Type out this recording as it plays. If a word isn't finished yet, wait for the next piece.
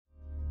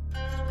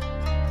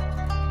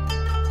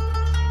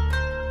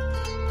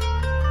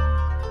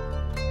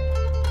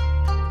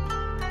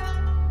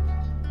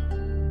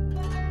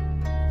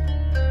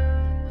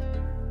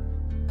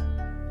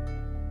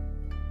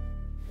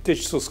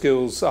digital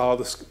skills are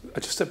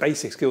just the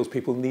basic skills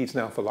people need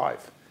now for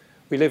life.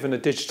 We live in a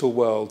digital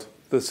world.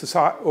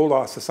 All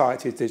our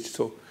society is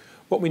digital.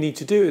 What we need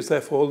to do is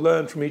therefore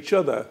learn from each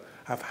other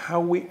of how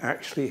we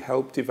actually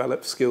help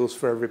develop skills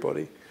for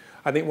everybody.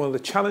 I think one of the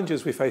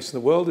challenges we face in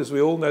the world is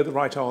we all know the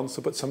right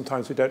answer, but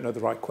sometimes we don't know the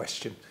right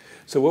question.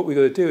 So what we've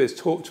got to do is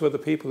talk to other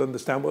people,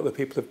 understand what other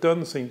people have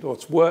done, see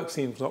what's worked,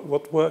 see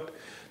what worked,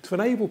 to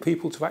enable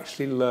people to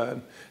actually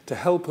learn, to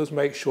help us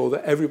make sure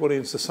that everybody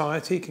in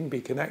society can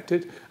be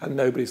connected and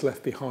nobody's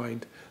left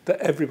behind, that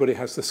everybody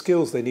has the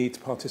skills they need to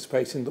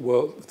participate in the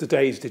world,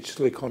 today's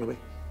digital economy.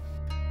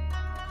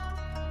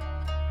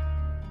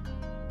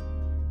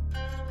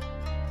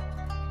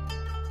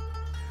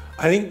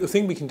 I think the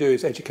thing we can do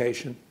is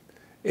education.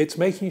 It's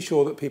making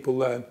sure that people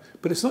learn,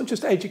 but it's not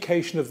just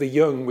education of the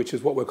young, which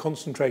is what we're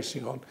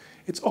concentrating on.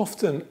 It's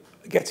often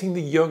getting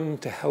the young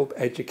to help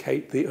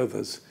educate the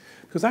others.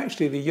 Because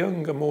actually the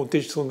young are more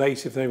digital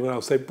native than anyone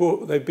else. They've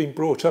been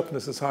brought up in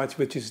a society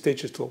which is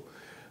digital.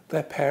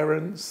 Their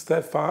parents,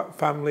 their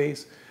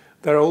families,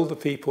 their older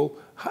people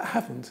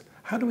haven't.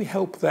 How do we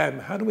help them?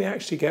 How do we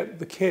actually get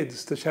the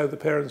kids to show the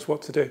parents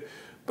what to do?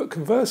 But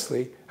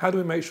conversely, how do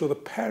we make sure the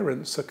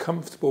parents are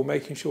comfortable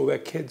making sure their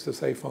kids are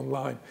safe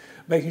online,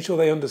 making sure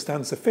they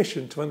understand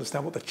sufficient to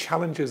understand what the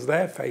challenges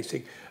they're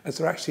facing as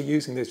they're actually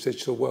using this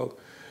digital world?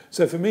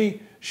 So for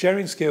me,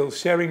 sharing skills,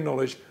 sharing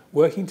knowledge,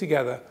 working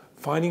together,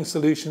 finding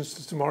solutions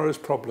to tomorrow's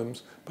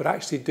problems, but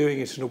actually doing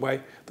it in a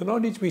way that not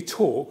only do we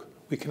talk,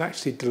 we can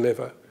actually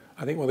deliver.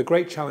 I think one of the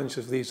great challenges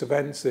of these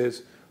events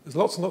is there's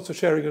lots and lots of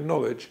sharing of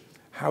knowledge.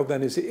 How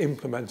then is it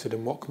implemented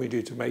and what can we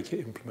do to make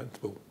it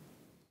implementable?